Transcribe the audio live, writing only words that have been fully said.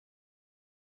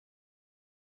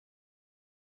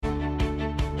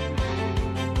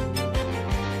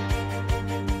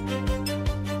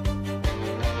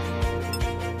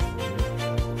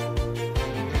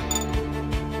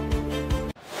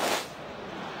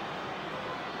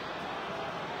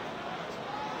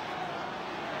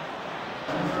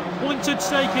points at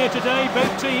stake here today.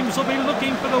 Both teams will be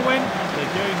looking for the win.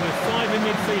 They're going with 5 in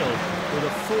midfield with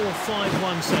a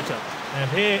 4-5-1 setup. And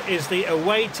here is the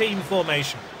away team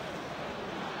formation.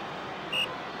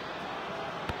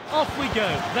 Off we go.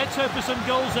 Let's hope for some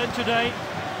goals then today.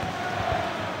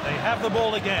 They have the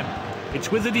ball again.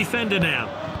 It's with the defender now.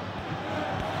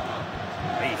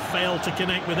 He failed to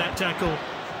connect with that tackle.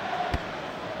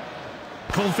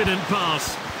 Confident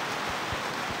pass.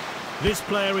 This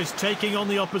player is taking on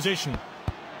the opposition.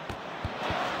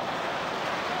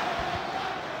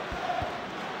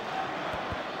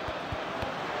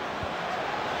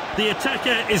 The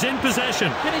attacker is in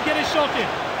possession. Can he get a shot in?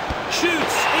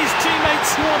 Shoots. His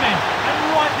teammates swarm in.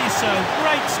 And rightly so.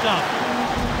 Great stuff.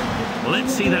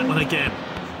 Let's see that one again.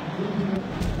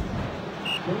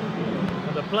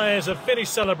 And the players have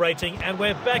finished celebrating and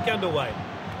we're back underway.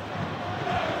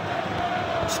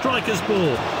 Striker's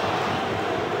ball.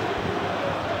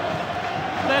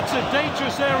 That's a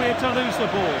dangerous area to lose the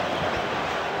ball.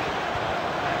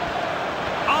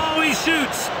 Oh, he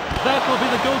shoots. That will be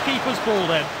the goalkeeper's ball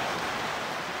then.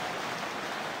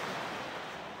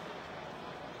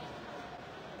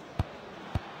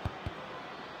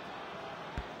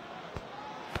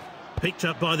 Picked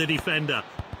up by the defender.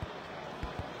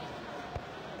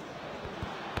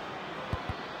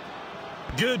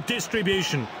 Good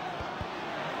distribution.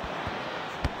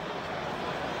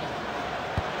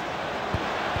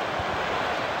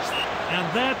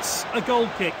 And that's a goal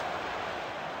kick.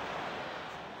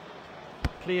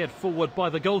 Cleared forward by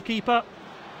the goalkeeper.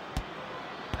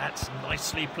 That's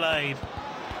nicely played.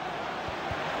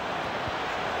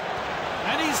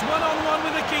 And he's one-on-one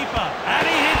with the keeper. And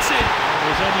he hits it.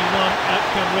 There's only one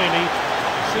outcome really.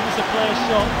 As soon as the player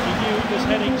shot, he knew it was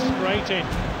heading straight in.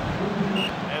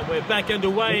 And we're back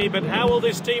underway, but how will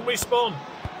this team respond?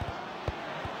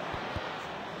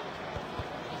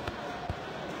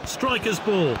 Striker's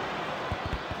ball.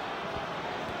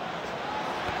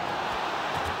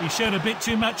 He showed a bit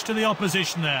too much to the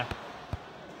opposition there.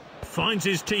 Finds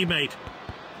his teammate.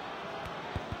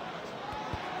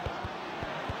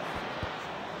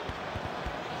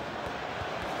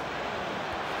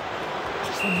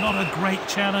 Not a great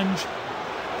challenge.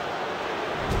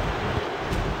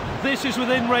 This is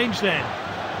within range then.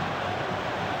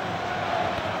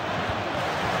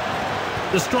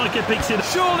 The striker picks it.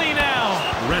 Surely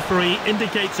now. Referee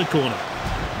indicates a corner.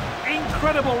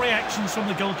 Incredible reactions from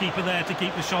the goalkeeper there to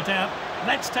keep the shot out.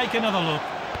 Let's take another look.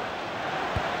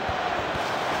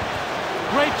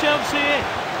 Great chance here.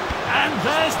 And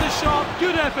there's the shot.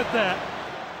 Good effort there.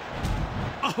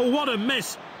 Oh, what a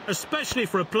miss. Especially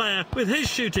for a player with his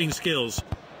shooting skills.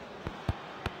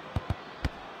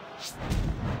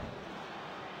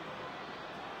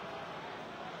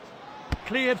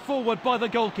 Cleared forward by the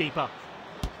goalkeeper.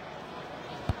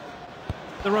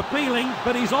 They're appealing,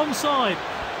 but he's onside.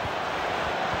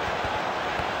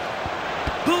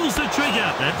 Pulls the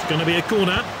trigger. That's going to be a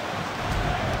corner.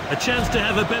 A chance to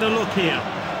have a better look here.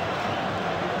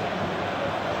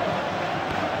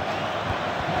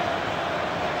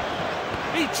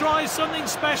 He tries something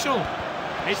special.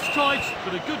 It's tight,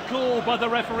 but a good call by the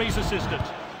referee's assistant.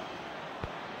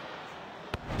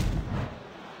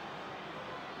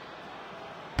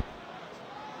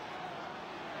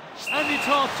 And it's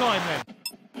half-time then.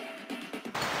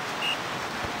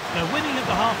 They're winning at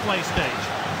the halfway stage.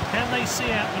 Can they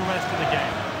see out the rest of the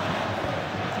game?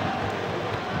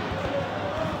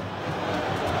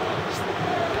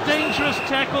 Dangerous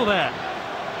tackle there.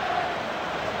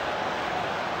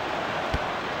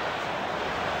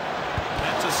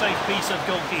 Safe piece of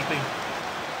goalkeeping.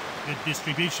 Good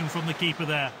distribution from the keeper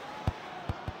there.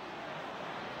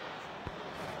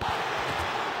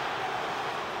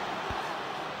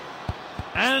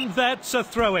 And that's a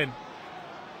throw-in.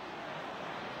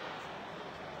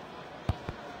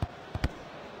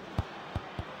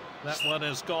 That one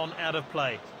has gone out of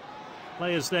play.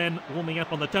 Players then warming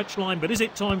up on the touchline, but is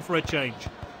it time for a change?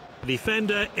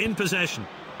 Defender in possession.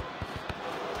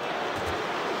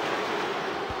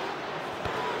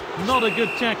 Not a good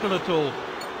tackle at all.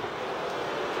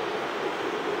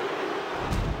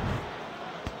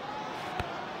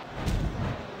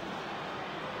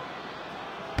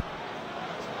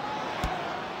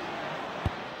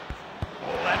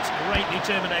 Oh, that's great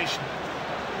determination.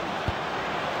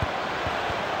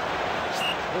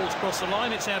 Ball's crossed the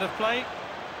line, it's out of play.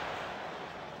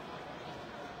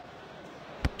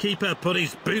 Keeper put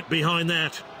his boot behind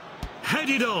that.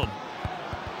 Headed on.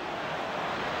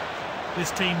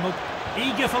 This team look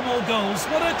eager for more goals.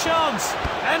 What a chance!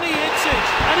 And he hits it!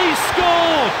 And he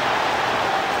scored!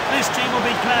 This team will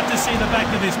be glad to see the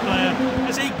back of this player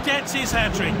as he gets his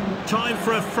hat-trick. Time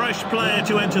for a fresh player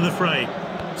to enter the fray.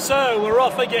 So, we're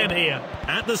off again here.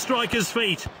 At the striker's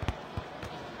feet.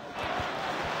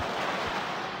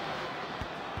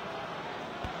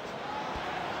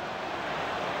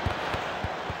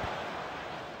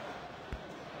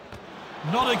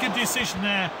 Not a good decision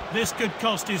there. This could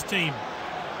cost his team.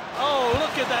 Oh,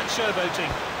 look at that showboating.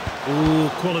 Ooh,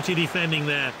 quality defending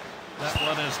there. That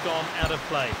one has gone out of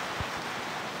play.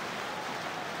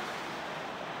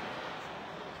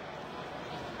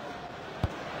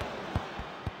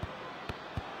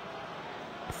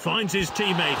 Finds his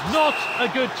teammate. Not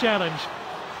a good challenge.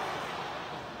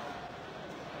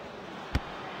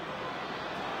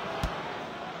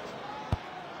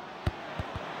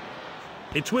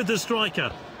 It's with the striker.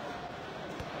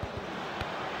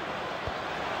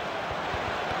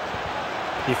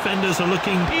 Defenders are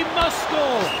looking. He must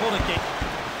score. Corner kick.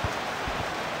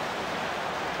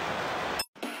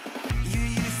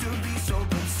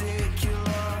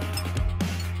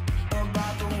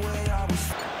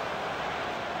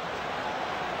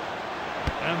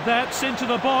 And that's into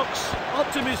the box.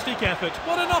 Optimistic effort.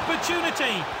 What an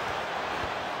opportunity.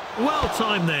 Well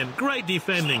timed then. Great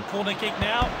defending. Corner kick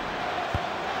now.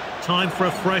 Time for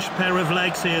a fresh pair of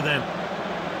legs here then.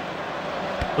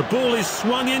 The ball is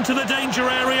swung into the danger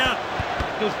area.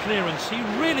 Good clearance. He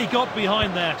really got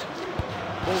behind that.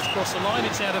 Ball's crossed the line.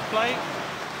 It's out of play.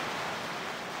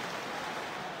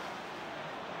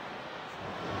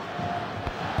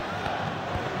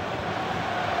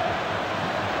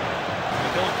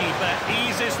 The goalkeeper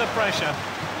eases the pressure.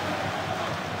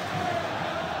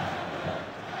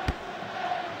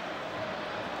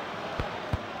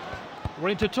 We're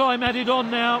into time added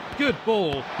on now. Good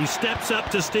ball. He steps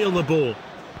up to steal the ball.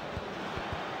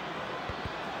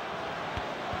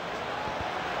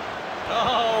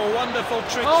 Oh, wonderful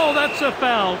trick. Oh, that's a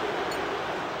foul.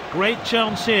 Great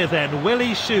chance here then. Will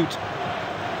he shoot?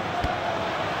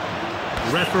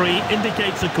 Referee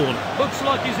indicates a corner. Looks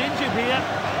like he's injured here.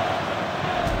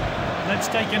 Let's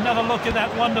take another look at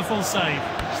that wonderful save.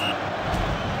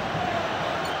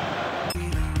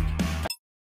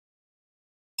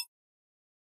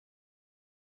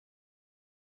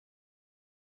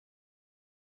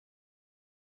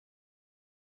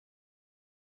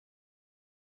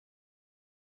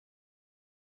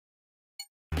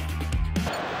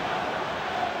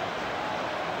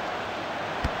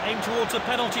 Aim towards a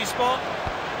penalty spot.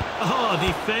 Ah,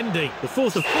 defending. The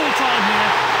fourth of Full time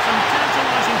here. Some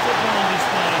tantalising football on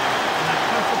display. And a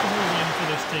comfortable win for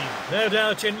this team. No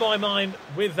doubt in my mind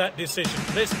with that decision.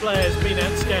 This player has been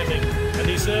outstanding and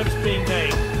deserves being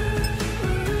named.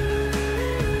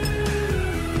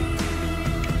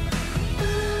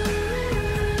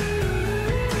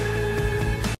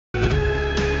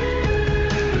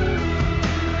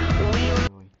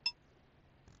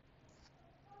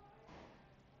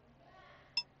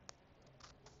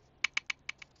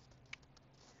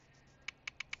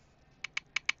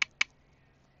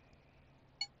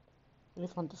 I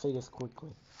just want to say this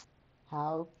quickly.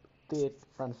 How did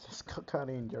Francisco got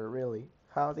injured, really?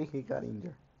 How did he get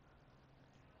injured?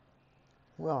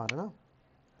 Well, I don't know.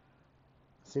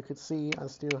 As you could see, I'm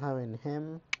still having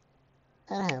him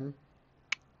and him.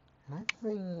 And I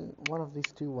think one of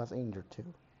these two was injured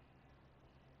too.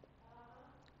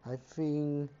 I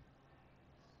think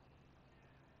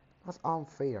that's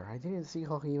unfair. I didn't see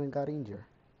how he even got injured.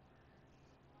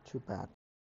 Too bad.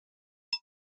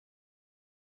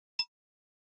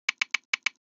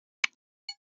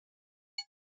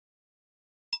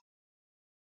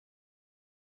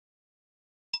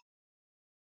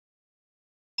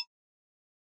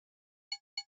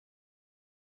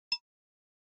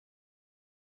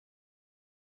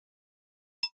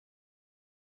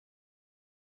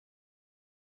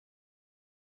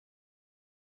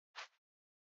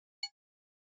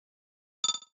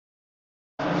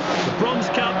 the Bronze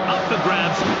Cup up for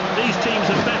grabs. These teams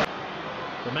are better.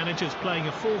 The manager's playing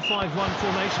a 4-5-1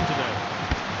 formation today.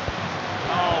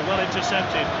 Oh, well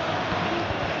intercepted.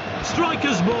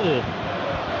 Striker's ball.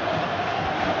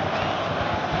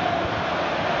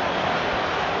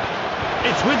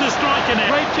 It's with the striker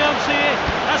now. Great chance here.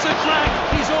 That's a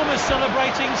crack. He's almost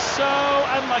celebrating. So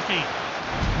unlucky.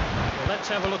 Well, let's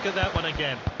have a look at that one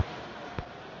again.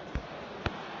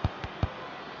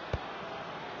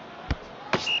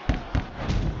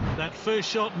 That first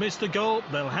shot missed the goal.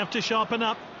 They'll have to sharpen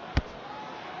up.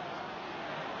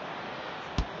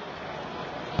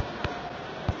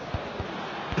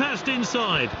 Passed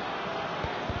inside.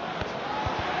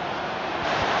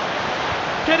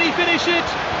 Can he finish it?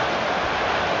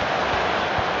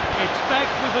 It's back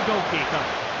with the goalkeeper.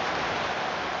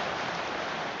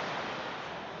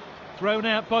 Thrown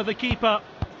out by the keeper.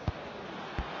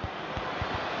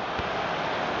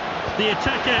 The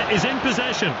attacker is in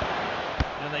possession.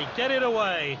 And they get it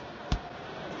away.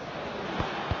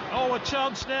 Oh, a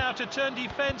chance now to turn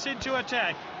defence into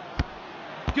attack.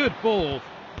 Good ball.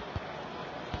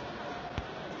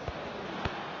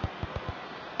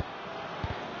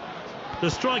 The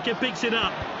striker picks it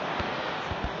up.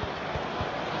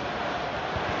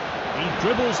 He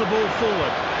dribbles the ball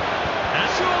forward.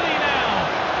 And surely now.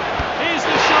 Here's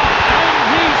the shot, and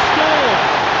he scored.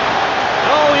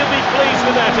 Oh, he'll be pleased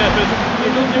with that effort.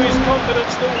 It'll do his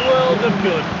confidence the world of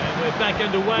good. And we're back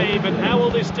underway, but how will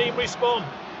this team respond?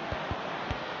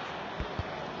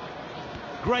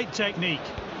 Great technique.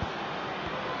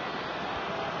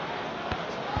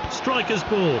 Striker's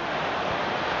ball.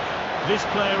 This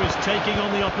player is taking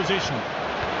on the opposition.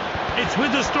 It's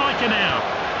with the striker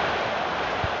now.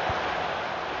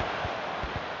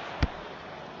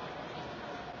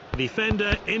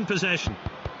 Defender in possession.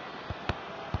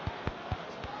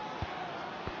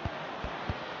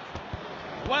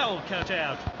 Well cut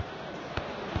out.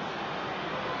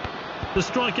 The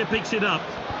striker picks it up.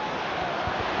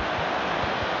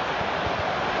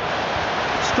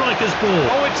 Striker's ball.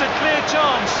 Oh, it's a clear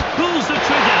chance. Pulls the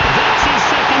trigger. That's his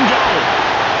second goal.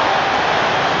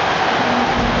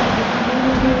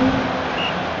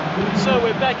 So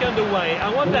we're back underway. I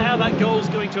wonder how that goal's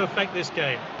going to affect this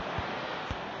game.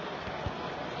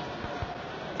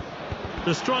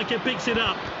 The striker picks it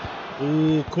up.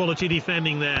 Ooh, quality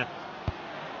defending there.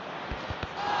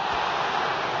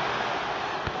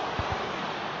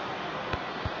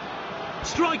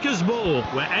 Striker's ball.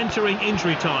 We're entering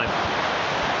injury time.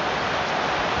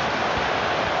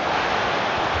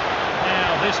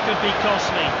 Now, this could be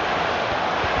costly.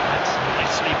 That's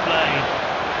nicely played.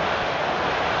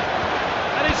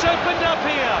 And it's opened up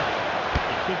here.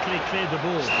 He quickly cleared the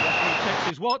ball. The referee checks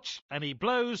his watch and he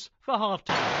blows for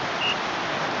half-time.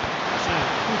 So,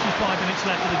 45 minutes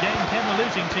left of the game. Can the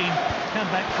losing team come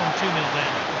back from 2-0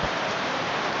 down?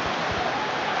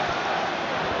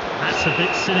 That's a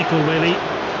bit cynical, really.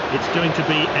 It's going to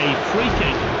be a free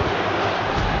kick.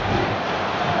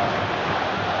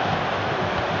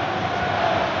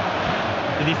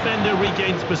 The defender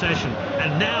regains possession,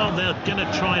 and now they're going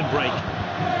to try and break.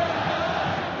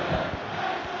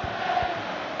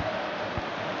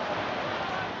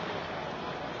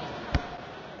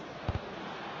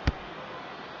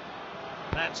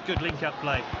 That's good link-up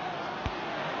play.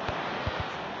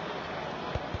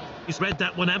 He's read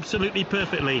that one absolutely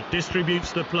perfectly.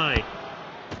 Distributes the play.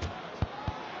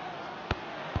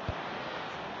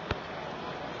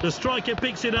 The striker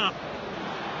picks it up.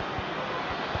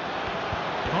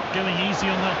 Not going easy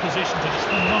on that position. Just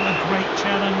not a great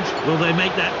challenge. Will they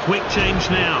make that quick change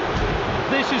now?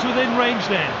 This is within range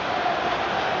then.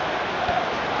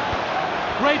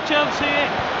 Great chance here.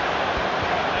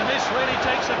 And this really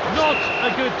takes a... Not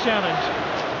a good challenge.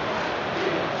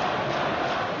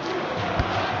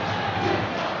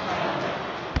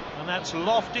 And that's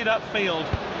lofted upfield.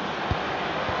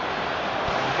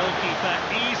 The goalkeeper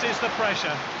eases the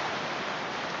pressure.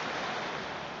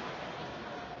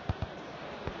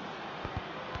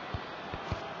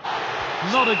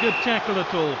 Not a good tackle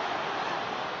at all.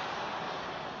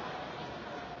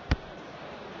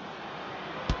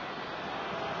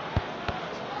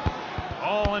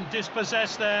 Oh, and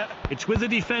dispossessed there. It's with the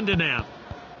defender now.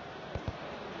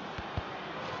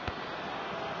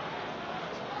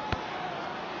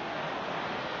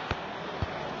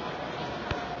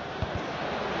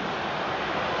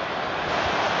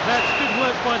 That's good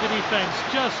work by the defence,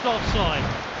 just offside.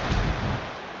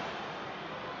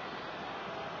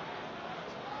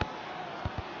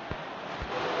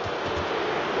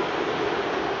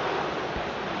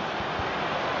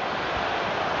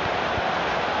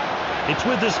 It's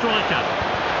with the striker.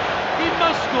 He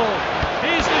must score.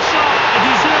 Here's the shot. A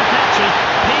deserved hat-trick.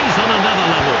 He's on another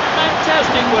level.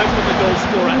 Fantastic work from the goal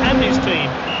scorer and his team.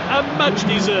 A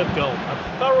much-deserved goal.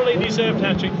 A thoroughly deserved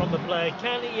hat-trick from the player.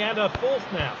 Can he add a fourth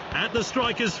now? At the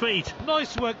striker's feet.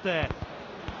 Nice work there.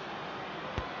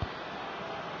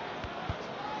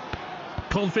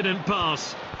 Confident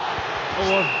pass.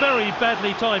 Oh, a very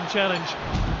badly timed challenge.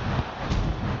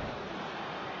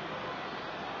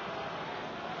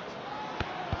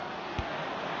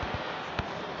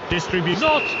 Distributes.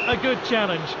 Not a good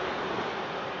challenge.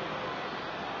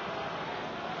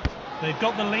 They've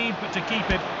got the lead, but to keep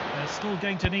it, they're still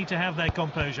going to need to have their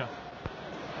composure.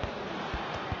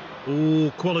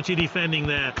 Ooh, quality defending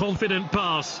there. Confident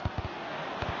pass.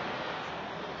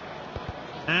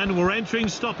 And we're entering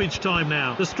stoppage time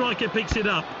now. The striker picks it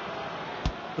up.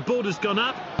 The board has gone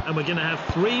up, and we're going to have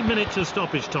 3 minutes of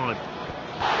stoppage time.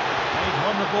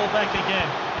 the ball back again.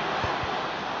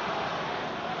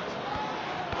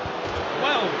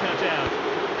 Well cut out.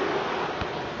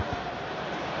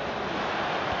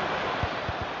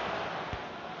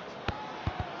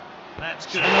 That's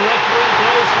good. And the referee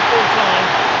blows for full time.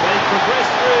 They progress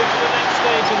through to the next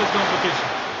stage of the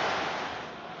competition.